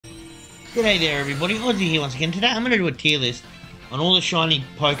G'day there everybody, Ozzy here once again. Today I'm going to do a tier list on all the shiny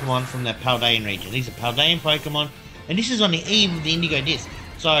Pokemon from the Paldean region. These are Paldean Pokemon, and this is on the eve of the Indigo Disc.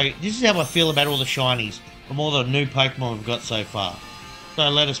 So this is how I feel about all the shinies from all the new Pokemon we've got so far. So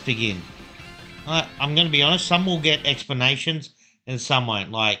let us begin. I'm going to be honest, some will get explanations and some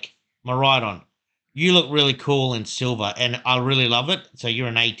won't. Like Miraidon, you look really cool in silver and I really love it, so you're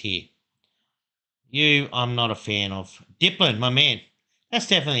an A tier. You, I'm not a fan of. Diplin, my man. That's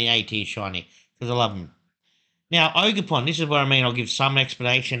definitely an A tier shiny, because I love him. Now, Ogerpon, this is what I mean. I'll give some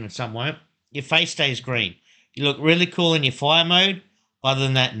explanation and some won't. Your face stays green. You look really cool in your fire mode. Other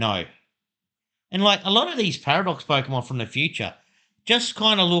than that, no. And like a lot of these Paradox Pokemon from the future, just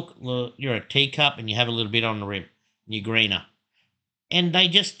kind of look, you're a teacup and you have a little bit on the rim. And you're greener. And they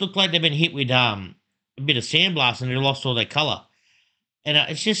just look like they've been hit with a bit of sandblast and they lost all their colour. And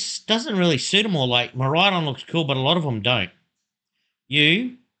it just doesn't really suit them all. Like, Miraidon looks cool, but a lot of them don't.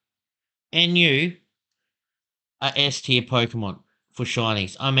 You and you are S tier Pokemon for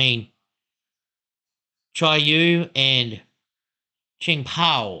shinies. I mean, Chayu and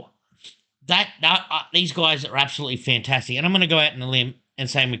Qingpao. These guys are absolutely fantastic. And I'm going to go out on a limb and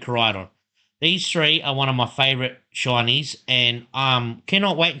say with Koraidon. These three are one of my favourite shinies, and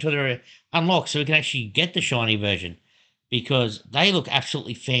cannot wait until they're unlocked so we can actually get the shiny version, because they look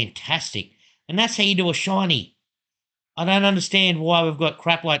absolutely fantastic. And that's how you do a shiny. I don't understand why we've got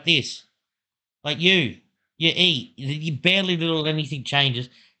crap like this. Like you eat, you barely do anything changes,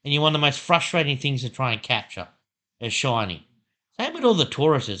 and you're one of the most frustrating things to try and capture as shiny. Same with all the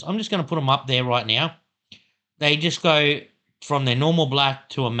Tauruses. I'm just going to put them up there right now. They just go from their normal black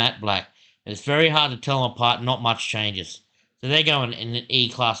to a matte black. It's very hard to tell them apart, not much changes. So they're going in an E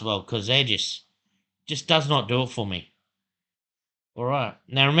class as well, because they're just does not do it for me. Alright,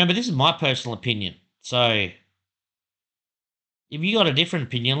 now remember, this is my personal opinion, so if you got a different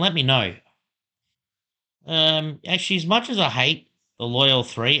opinion, let me know. Actually, as much as I hate the Loyal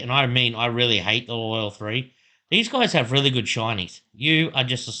 3, and I mean I really hate the Loyal 3, these guys have really good shinies. You are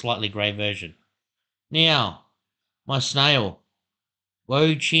just a slightly grey version. Now, my snail,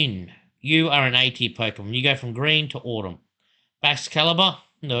 Wo Chin, you are an A tier Pokemon. You go from green to autumn. Baxcalibur,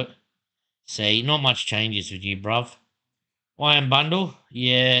 no. See, not much changes with you, bruv. Iron Bundle,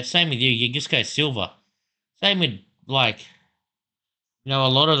 yeah, same with you. You just go silver. Same with, like, a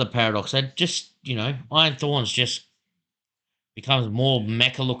lot of the Paradox. They just, Iron Thorns just becomes more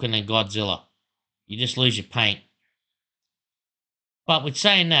mecha looking than Godzilla. You just lose your paint. But with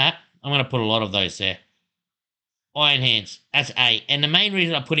saying that, I'm going to put a lot of those there. Iron Hands, that's A. And the main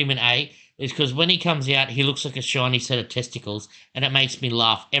reason I put him in A is because when he comes out, he looks like a shiny set of testicles, and it makes me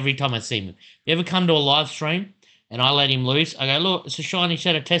laugh every time I see him. You ever come to a live stream and I let him loose, I go, look, it's a shiny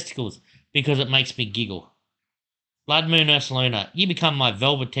set of testicles, because it makes me giggle. Blood Moon Ursaluna, you become my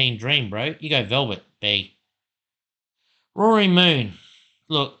Velveteen dream, bro. You go Velvet, B. Rory Moon,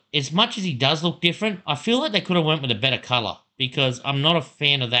 look, as much as he does look different, I feel like they could have went with a better colour, because I'm not a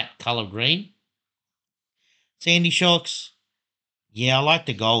fan of that colour green. Sandy Shocks, yeah, I like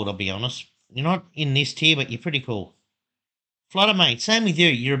the gold, I'll be honest. You're not in this tier, but you're pretty cool. Fluttermane, same with you.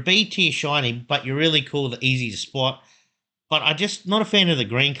 You're a B tier shiny, but you're really cool, easy to spot. But I'm just not a fan of the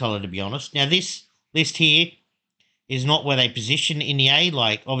green colour, to be honest. Now, this list here is not where they position in the A.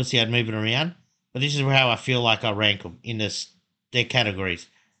 Like, obviously, I'd move it around. But this is how I feel like I rank them in their categories.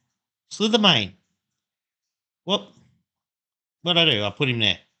 Slithermane. What'd I do? I put him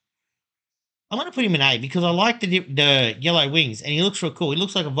there. I'm going to put him in A because I like the yellow wings, and he looks real cool. He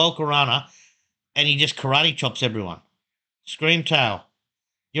looks like a Volcarona, and he just karate chops everyone. Screamtail,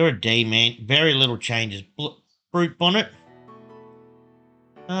 you're a D, man. Very little changes. Brute Bonnet,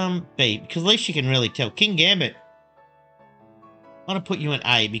 B, because at least you can really tell. King Gambit, I'm going to put you in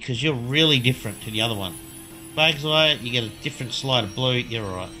A because you're really different to the other one. Bagslide, you get a different slide of blue. You're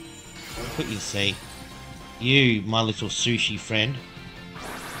alright. I'll put you in C. You, my little sushi friend,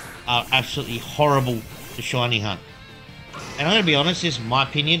 are absolutely horrible to shiny hunt. And I'm going to be honest, this is my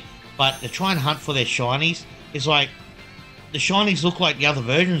opinion, but to try and hunt for their shinies is like, the shinies look like the other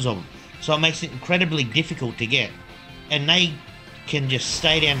versions of them, so it makes it incredibly difficult to get. And they can just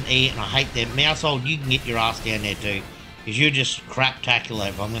stay down and eat, and I hate them. Mousehold, you can get your ass down there too, because you're just crap-tacular,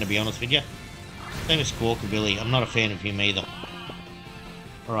 if I'm going to be honest with you. Same as Squawkabilly, I'm not a fan of him either.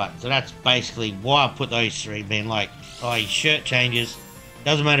 Alright, so that's basically why I put those three, being like, oh, his shirt changes,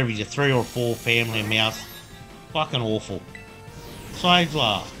 doesn't matter if he's a 3 or 4 family mouse, fucking awful.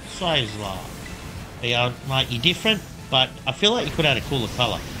 Sizlar. Yeah, like, you're different, but I feel like you could have had a cooler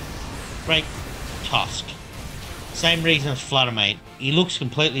colour. Great Tusk. Same reason as Fluttermane. He looks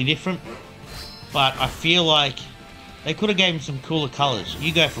completely different, but I feel like They could have gave him some cooler colours.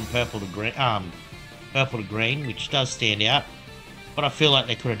 You go from purple to green, which does stand out. But I feel like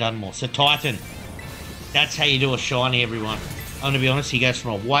they could have done more. So Titan, that's how you do a shiny, everyone. I'm going to be honest, he goes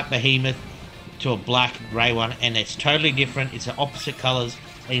from a white behemoth to a black grey one, and it's totally different. It's the opposite colours,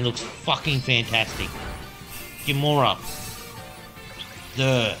 and he looks fucking fantastic. Gamora,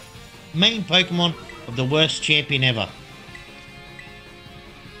 the main Pokemon of the worst champion ever.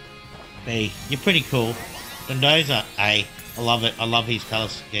 B, you're pretty cool. Dondoza, A, I love it. I love his colour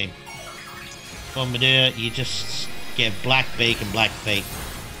scheme. Bombadil, you just get black beak and black feet.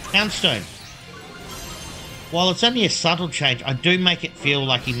 Houndstone, while it's only a subtle change, I do make it feel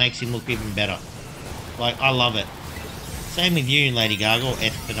like he makes him look even better. Like, I love it. Same with you, Lady Gaga, or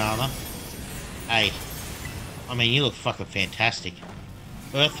F Banana. A, I mean, you look fucking fantastic.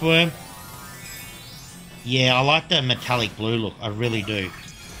 Earthworm, yeah, I like the metallic blue look. I really do.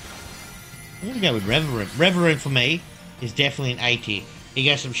 I'm going to go with Reverum. Reverum for me is definitely an A tier. He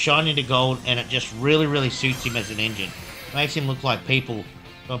goes from shiny to gold, and it just really, really suits him as an engine. Makes him look like people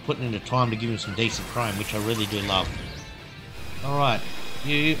who are putting in the time to give him some decent chrome, which I really do love. Alright,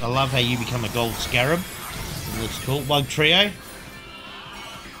 you, I love how you become a gold scarab. It looks cool. Bug Trio,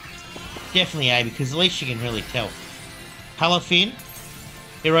 definitely A, because at least you can really tell. Palafin,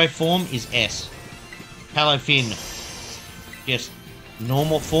 hero form is S. Palafin, just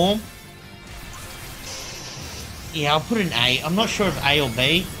normal form. Yeah, I'll put it in A. I'm not sure if A or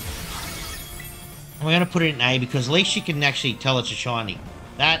B. I'm going to put it in A because at least you can actually tell it's a shiny.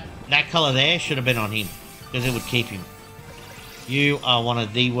 That colour there should have been on him because it would keep him. You are one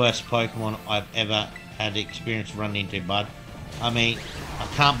of the worst Pokemon I've ever had the experience running into, bud. I mean, I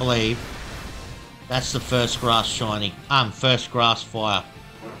can't believe that's the first grass shiny. First grass fire.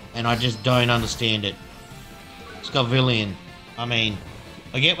 And I just don't understand it. Scovillian. I mean,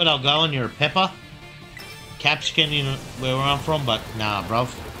 I get what I'll go on, you're a pepper. Capskin in where I'm from, but nah,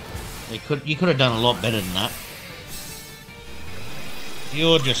 bruv. You could have done a lot better than that.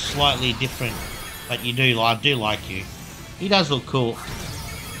 You're just slightly different, but I do like you. He does look cool.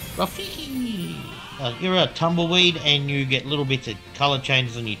 Ruffy, you're a tumbleweed, and you get little bits of colour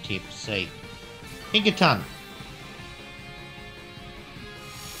changes on your tip. See, Pinkerton.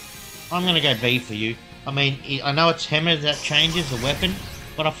 I'm gonna go B for you. I mean, I know it's hammer that changes the weapon,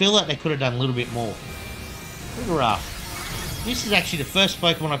 but I feel like they could have done a little bit more. Rough. This is actually the first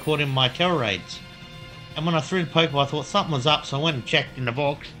Pokemon I caught in my Terror Raids. And when I threw the Pokemon, I thought something was up, so I went and checked in the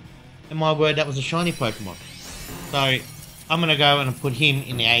box. And my word, that was a shiny Pokemon. So, I'm going to go and put him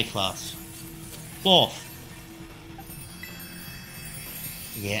in the A class. Fourth.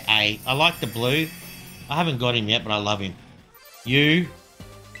 Yeah, A. I like the blue. I haven't got him yet, but I love him. You.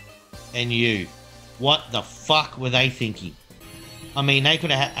 And you. What the fuck were they thinking? I mean, they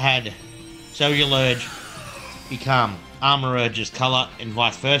could have had Cellularge become Armorurge's colour and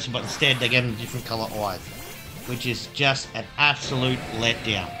vice versa, but instead they gave him different colour eyes, which is just an absolute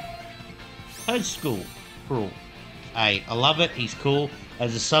letdown. Toadstool, Cruel. A, I love it, he's cool.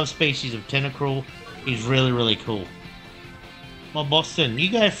 As a subspecies of Tentacruel, he's really, really cool. My Boston,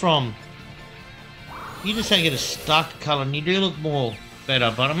 you go from... You just don't get a stark colour and you do look more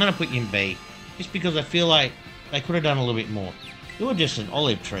better, but I'm going to put you in B, just because I feel like they could have done a little bit more. You're just an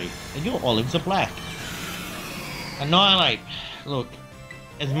olive tree, and your olives are black. Annihilate. Look,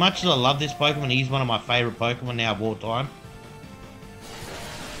 as much as I love this Pokemon, he's one of my favourite Pokemon now of all time.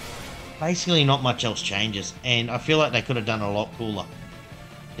 Basically, not much else changes, and I feel like they could have done a lot cooler.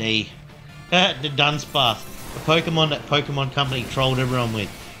 The Dunsparce, the Pokemon that Pokemon Company trolled everyone with.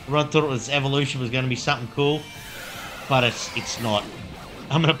 Everyone thought its evolution was going to be something cool, but it's not.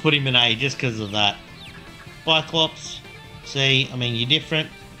 I'm going to put him in A just because of that. Cyclops, C. I mean, you're different.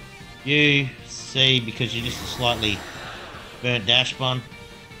 You, C, because you're just a slightly burnt dash bun.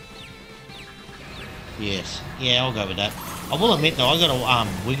 Yes. Yeah, I'll go with that. I will admit though, I got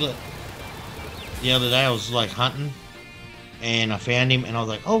a Wiglet the other day. I was like hunting and I found him and I was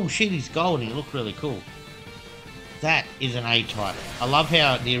like, oh shit, he's gold and he looked really cool. That is an A type. I love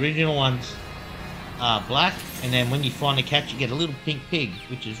how the original ones are black, and then when you finally catch, you get a little pink pig,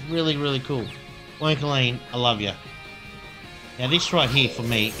 which is really, really cool. Oinkaline, I love you. Now this right here for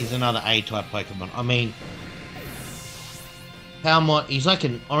me is another A-type Pokemon. I mean, Palmot, he's like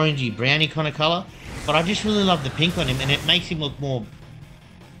an orangey browny kind of colour, but I just really love the pink on him, and it makes him look more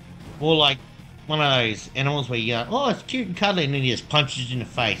like one of those animals where you go, oh, it's cute and cuddly, and then he just punches you in the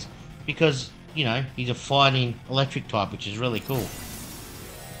face. Because, you know, he's a fighting electric type, which is really cool.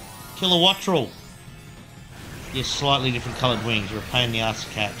 Kilowattrel. Just slightly different coloured wings. You're a pain in the ass to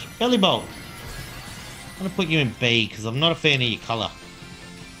catch. Bellybolt. I'm going to put you in B because I'm not a fan of your colour.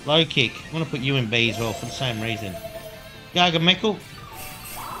 Low Kick. I'm going to put you in B as well for the same reason. Gargamel.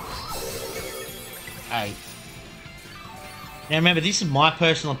 A. Now remember, this is my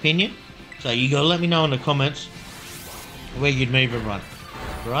personal opinion, so you gotta let me know in the comments where you'd move everyone,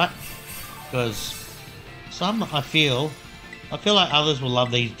 right? Because some I feel like others will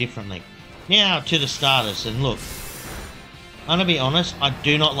love these differently. Now to the starters, and look, I'm gonna be honest, I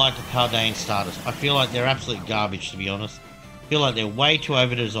do not like the Paldean starters. I feel like they're absolute garbage, to be honest. I feel like they're way too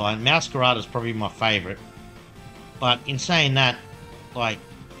over designed. Masquerade is probably my favourite, but in saying that, like,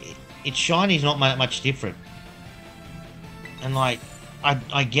 its shiny's not much different. And like,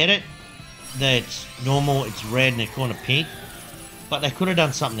 I get it that it's normal, it's red and they're kind of pink, but they could have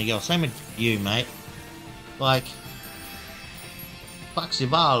done something else. Same with you, mate. Like,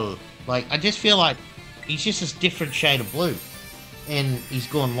 Flexible. Like, I just feel like he's just a different shade of blue, and he's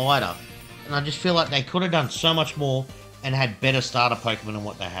gone lighter. And I just feel like they could have done so much more and had better starter Pokemon than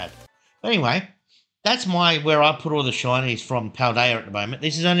what they had. But anyway, that's where I put all the shinies from Paldea at the moment.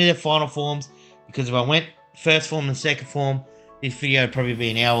 This is only their final forms, because if I went first form and second form, this video would probably be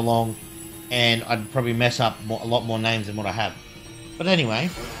an hour long, and I'd probably mess up a lot more names than what I have. But anyway,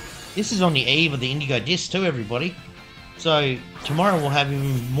 this is on the eve of the Indigo Disc too, everybody. So tomorrow we'll have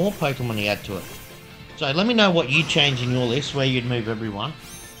even more Pokemon to add to it. So let me know what you change in your list, where you'd move everyone.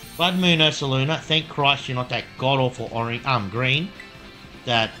 Blood Moon Ursaluna, thank Christ you're not that god-awful orange, green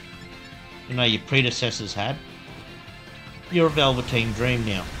that, you know, your predecessors had. You're a Velveteen Dream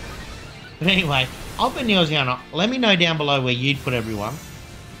now. But anyway, I've been Neilsiana. Let me know down below where you'd put everyone.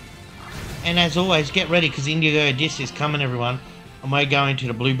 And as always, get ready, because Indigo Disc is coming, everyone. And we're going to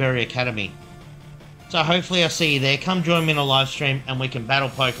the Blueberry Academy. So hopefully I'll see you there. Come join me in a live stream and we can battle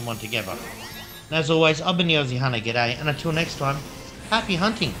Pokemon together. And as always, I've been the Aussie Hunter. G'day, and until next time, happy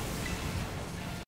hunting.